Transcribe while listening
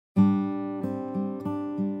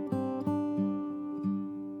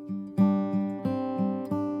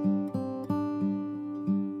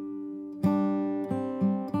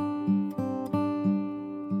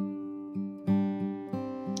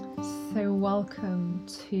welcome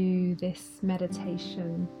to this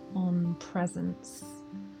meditation on presence.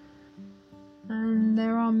 And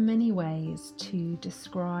there are many ways to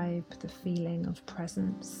describe the feeling of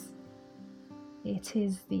presence. It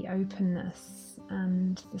is the openness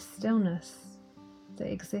and the stillness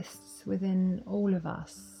that exists within all of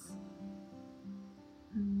us.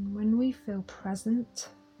 And when we feel present,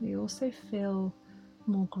 we also feel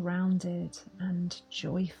more grounded and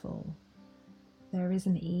joyful. There is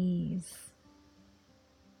an ease.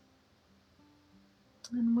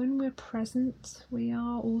 And when we're present, we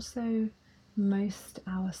are also most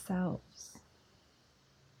ourselves.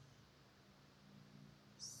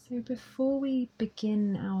 So before we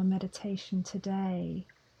begin our meditation today,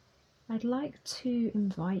 I'd like to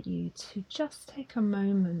invite you to just take a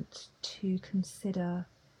moment to consider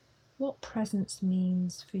what presence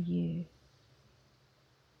means for you.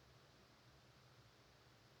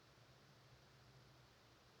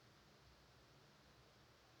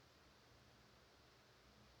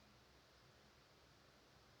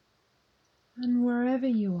 And wherever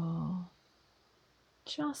you are,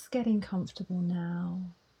 just getting comfortable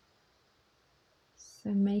now.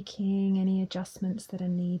 So making any adjustments that are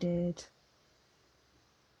needed.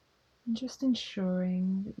 And just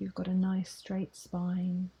ensuring that you've got a nice straight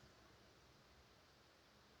spine.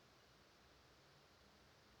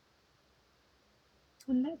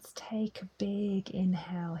 And let's take a big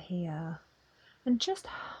inhale here. And just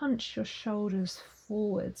hunch your shoulders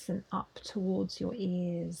forwards and up towards your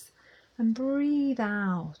ears. And breathe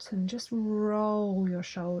out and just roll your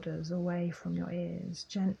shoulders away from your ears,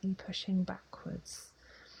 gently pushing backwards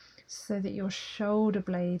so that your shoulder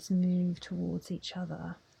blades move towards each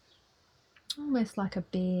other, almost like a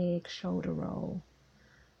big shoulder roll.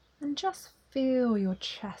 And just feel your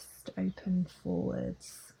chest open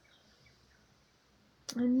forwards.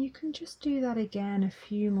 And you can just do that again a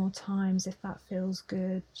few more times if that feels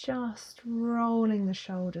good, just rolling the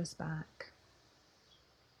shoulders back.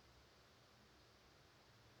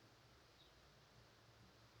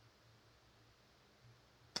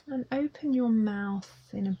 And open your mouth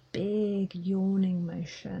in a big yawning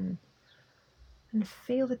motion and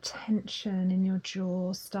feel the tension in your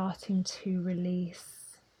jaw starting to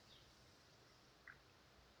release.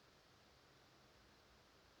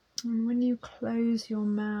 And when you close your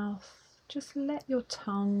mouth, just let your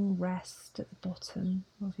tongue rest at the bottom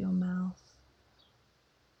of your mouth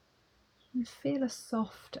and feel a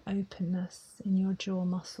soft openness in your jaw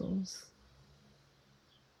muscles.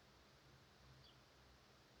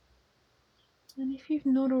 And if you've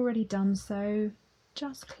not already done so,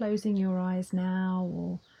 just closing your eyes now,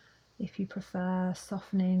 or if you prefer,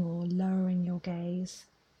 softening or lowering your gaze.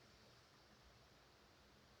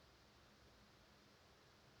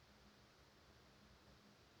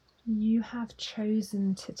 You have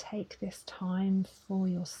chosen to take this time for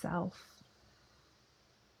yourself.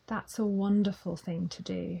 That's a wonderful thing to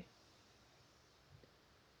do.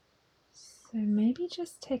 So maybe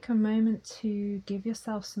just take a moment to give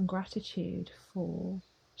yourself some gratitude for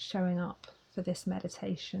showing up for this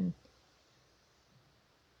meditation.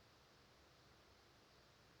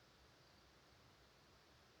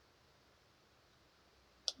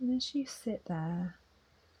 And as you sit there,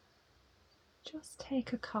 just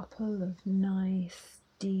take a couple of nice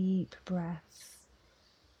deep breaths,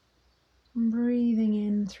 breathing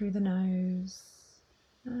in through the nose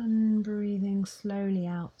and breathing slowly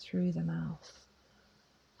out through the mouth.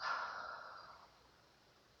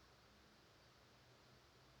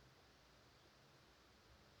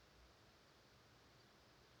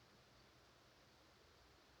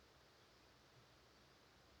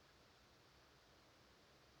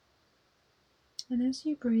 And as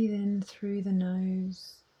you breathe in through the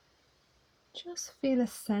nose, just feel a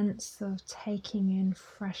sense of taking in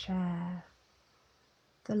fresh air,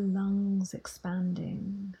 the lungs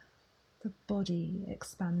expanding, the body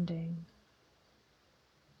expanding,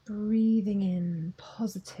 breathing in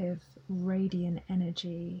positive, radiant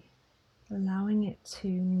energy, allowing it to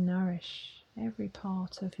nourish every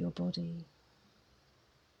part of your body.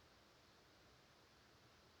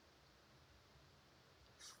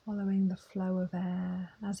 Following the flow of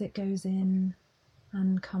air as it goes in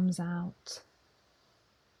and comes out.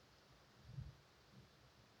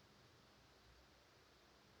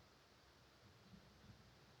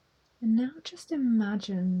 And now just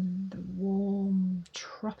imagine the warm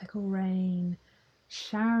tropical rain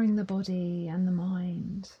showering the body and the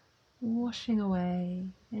mind, washing away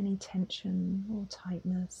any tension or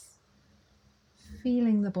tightness,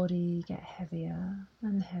 feeling the body get heavier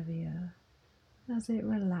and heavier as it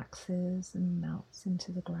relaxes and melts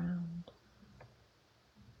into the ground.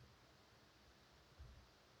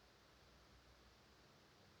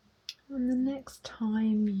 And the next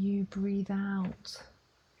time you breathe out,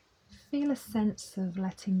 feel a sense of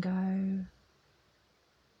letting go.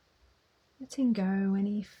 Letting go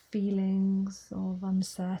any feelings of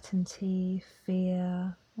uncertainty,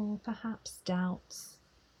 fear, or perhaps doubts.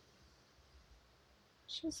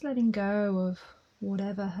 Just letting go of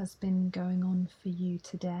whatever has been going on for you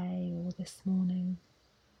today or this morning.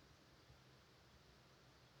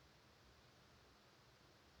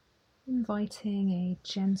 Inviting a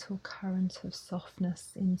gentle current of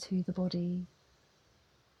softness into the body.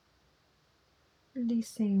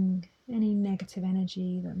 Releasing any negative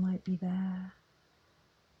energy that might be there.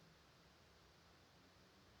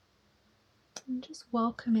 And just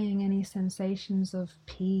welcoming any sensations of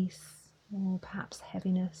peace or perhaps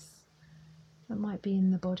heaviness that might be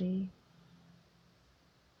in the body.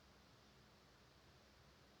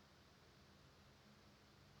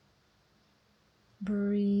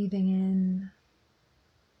 Breathing in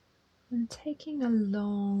and taking a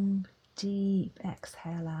long, deep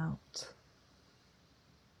exhale out.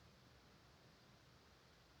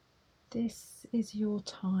 This is your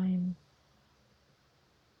time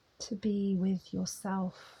to be with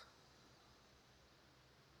yourself.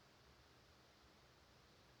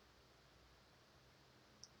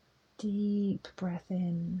 Deep breath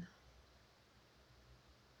in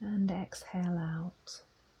and exhale out.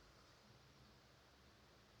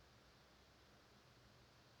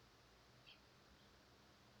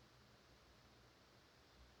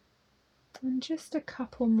 And just a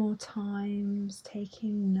couple more times,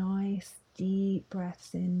 taking nice deep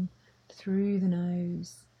breaths in through the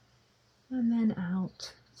nose and then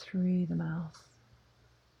out through the mouth.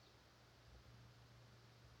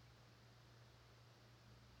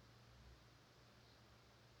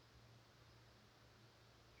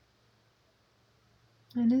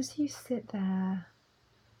 And as you sit there,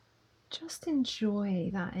 just enjoy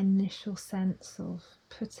that initial sense of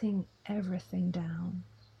putting everything down,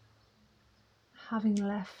 having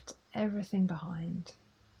left everything behind.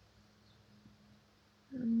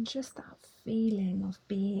 And just that feeling of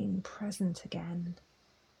being present again.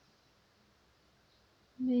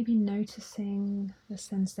 Maybe noticing the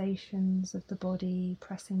sensations of the body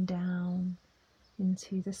pressing down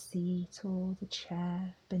into the seat or the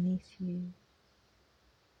chair beneath you.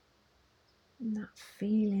 And that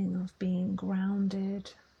feeling of being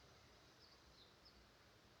grounded.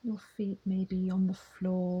 Your feet may be on the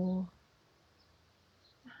floor,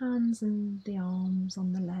 the hands and the arms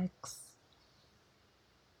on the legs.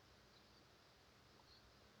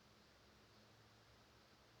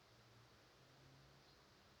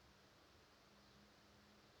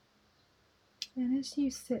 And as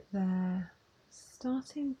you sit there,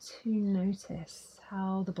 starting to notice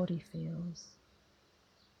how the body feels.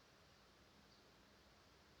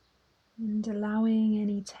 And allowing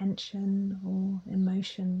any tension or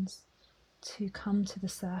emotions to come to the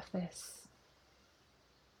surface.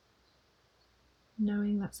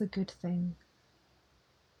 Knowing that's a good thing.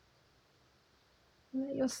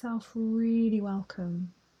 Let yourself really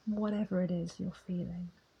welcome whatever it is you're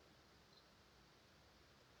feeling.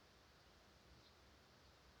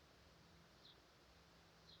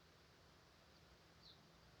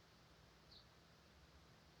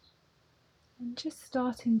 And just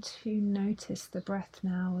starting to notice the breath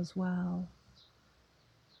now as well.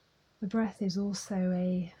 The breath is also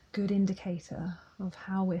a good indicator of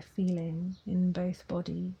how we're feeling in both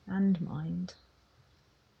body and mind.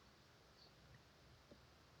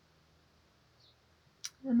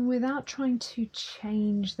 And without trying to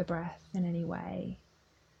change the breath in any way,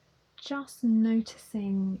 just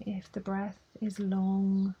noticing if the breath is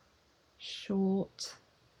long, short,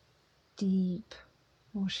 deep,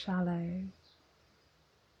 or shallow.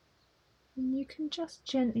 And you can just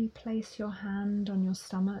gently place your hand on your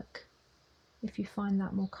stomach if you find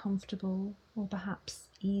that more comfortable or perhaps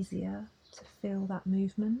easier to feel that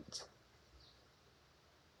movement.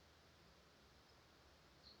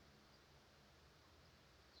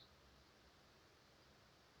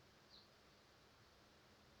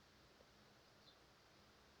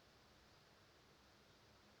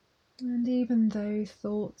 And even though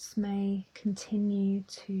thoughts may continue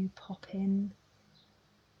to pop in,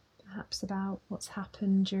 perhaps about what's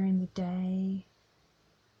happened during the day,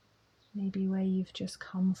 maybe where you've just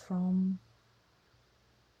come from,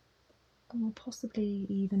 or possibly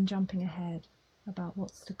even jumping ahead about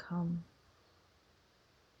what's to come.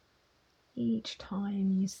 Each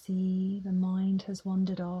time you see the mind has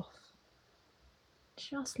wandered off,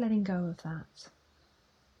 just letting go of that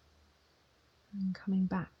and coming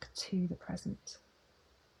back to the present.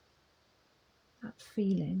 That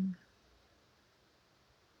feeling,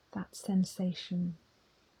 that sensation.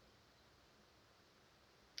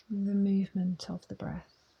 the movement of the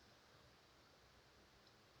breath.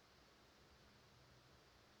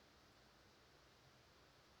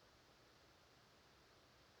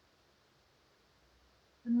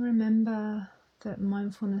 And remember that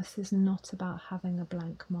mindfulness is not about having a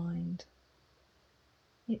blank mind.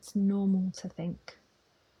 It's normal to think.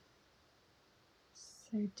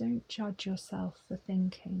 So don't judge yourself for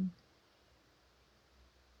thinking.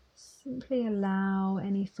 Simply allow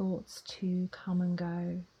any thoughts to come and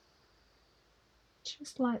go,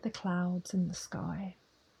 just like the clouds in the sky.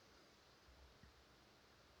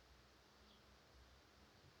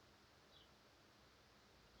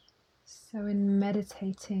 So in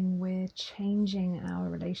meditating, we're changing our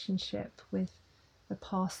relationship with the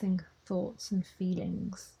passing thoughts and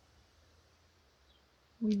feelings.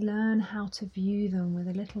 We learn how to view them with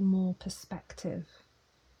a little more perspective.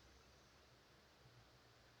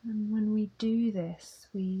 And when we do this,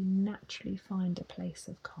 we naturally find a place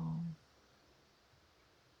of calm.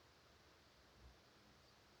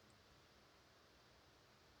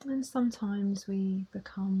 And sometimes we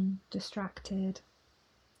become distracted,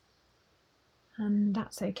 and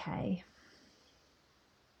that's okay.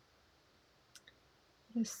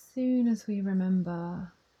 But as soon as we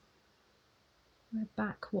remember, we're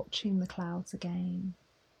back watching the clouds again,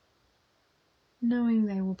 knowing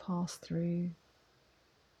they will pass through.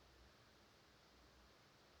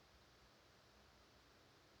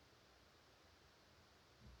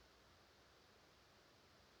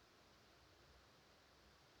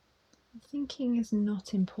 Thinking is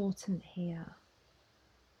not important here.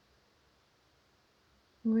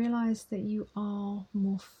 Realize that you are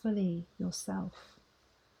more fully yourself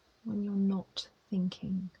when you're not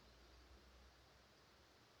thinking.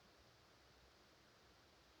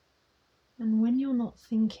 And when you're not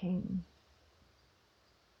thinking,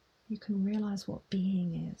 you can realize what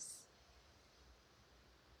being is,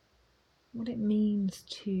 what it means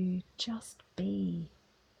to just be.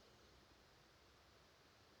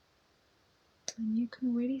 And you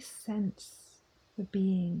can really sense the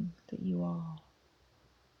being that you are.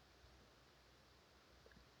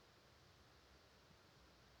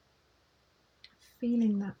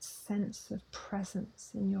 Feeling that sense of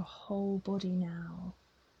presence in your whole body now.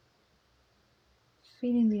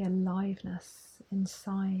 Feeling the aliveness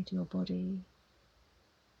inside your body.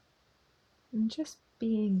 And just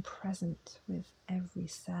being present with every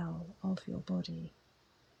cell of your body.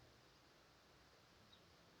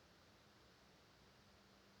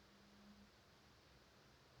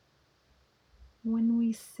 When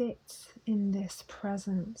we sit in this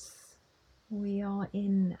presence, we are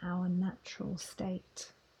in our natural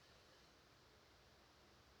state.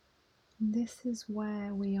 This is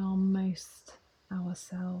where we are most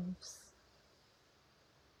ourselves.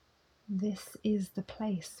 This is the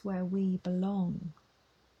place where we belong,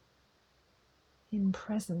 in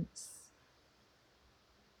presence,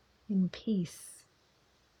 in peace.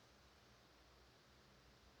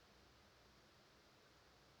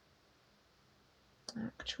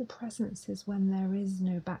 Actual presence is when there is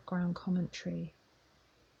no background commentary.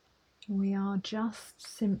 We are just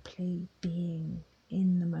simply being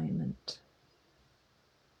in the moment.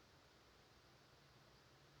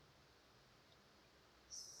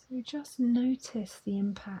 So just notice the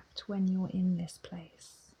impact when you're in this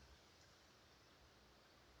place.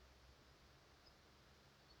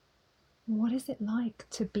 What is it like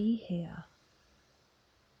to be here?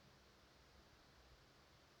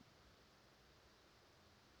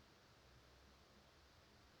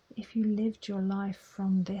 If you lived your life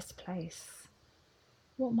from this place,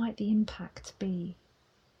 what might the impact be?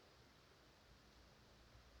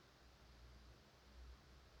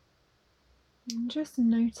 And just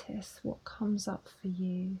notice what comes up for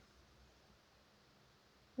you.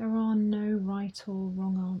 There are no right or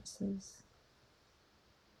wrong answers,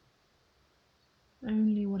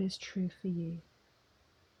 only what is true for you.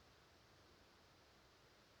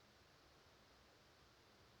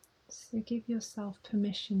 So give yourself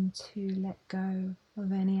permission to let go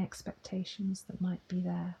of any expectations that might be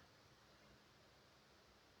there.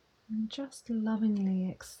 And just lovingly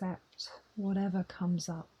accept whatever comes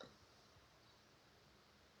up.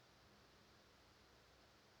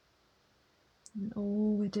 And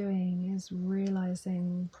all we're doing is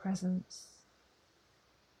realizing presence.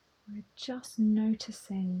 We're just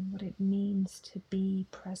noticing what it means to be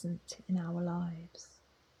present in our lives.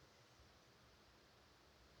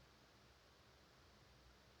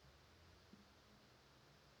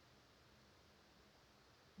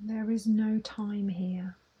 There is no time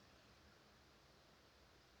here.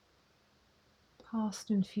 Past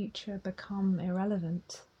and future become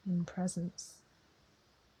irrelevant in presence.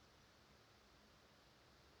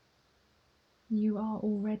 You are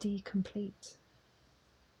already complete.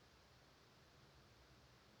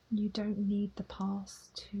 You don't need the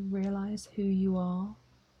past to realize who you are.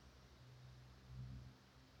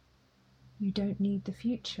 You don't need the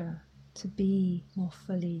future to be more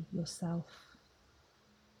fully yourself.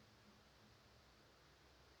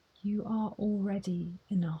 You are already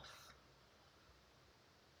enough.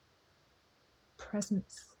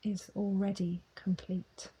 Presence is already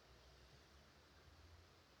complete.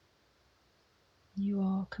 You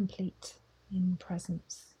are complete in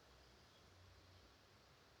presence.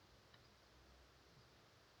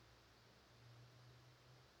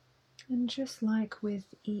 And just like with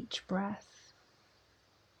each breath,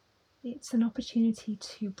 it's an opportunity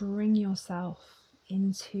to bring yourself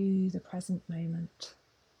into the present moment.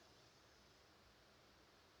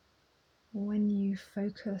 When you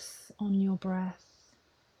focus on your breath,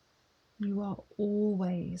 you are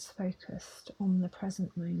always focused on the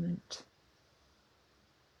present moment.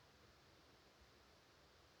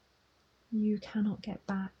 You cannot get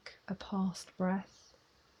back a past breath.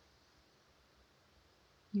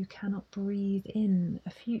 You cannot breathe in a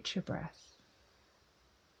future breath.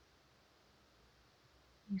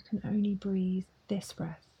 You can only breathe this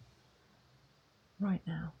breath right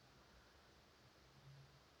now.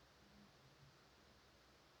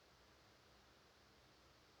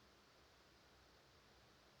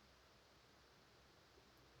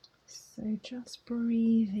 So just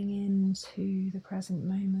breathing into the present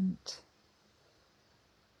moment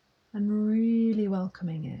and really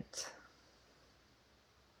welcoming it.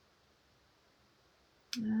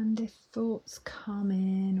 And if thoughts come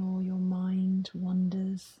in or your mind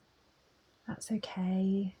wanders, that's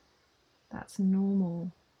okay, that's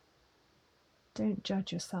normal. Don't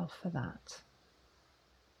judge yourself for that.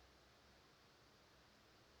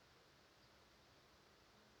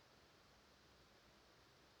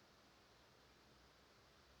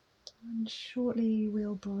 And shortly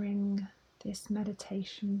we'll bring this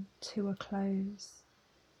meditation to a close.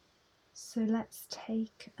 So let's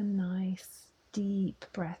take a nice deep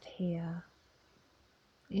breath here,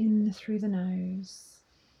 in through the nose,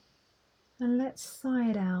 and let's sigh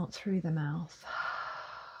it out through the mouth.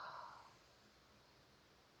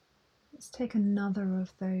 Let's take another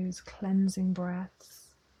of those cleansing breaths,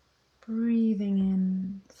 breathing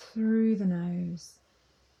in through the nose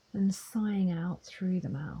and sighing out through the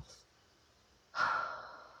mouth.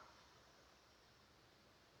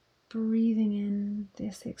 Breathing in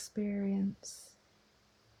this experience,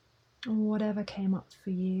 whatever came up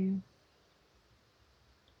for you.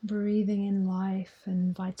 Breathing in life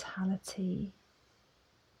and vitality,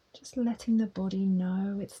 just letting the body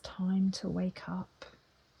know it's time to wake up.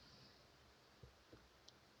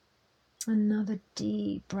 Another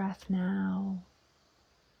deep breath now,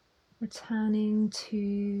 returning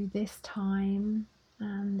to this time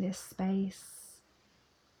and this space.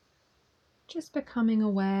 Just becoming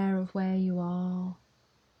aware of where you are,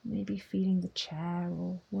 maybe feeling the chair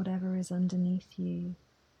or whatever is underneath you.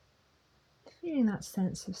 Feeling that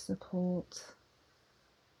sense of support.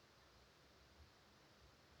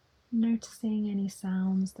 Noticing any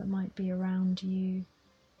sounds that might be around you.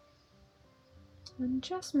 And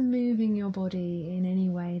just moving your body in any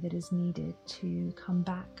way that is needed to come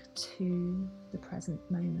back to the present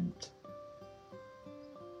moment.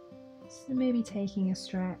 So maybe taking a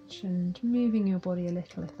stretch and moving your body a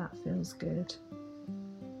little if that feels good.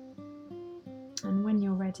 And when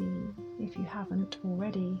you're ready, if you haven't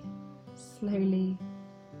already, slowly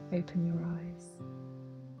open your eyes.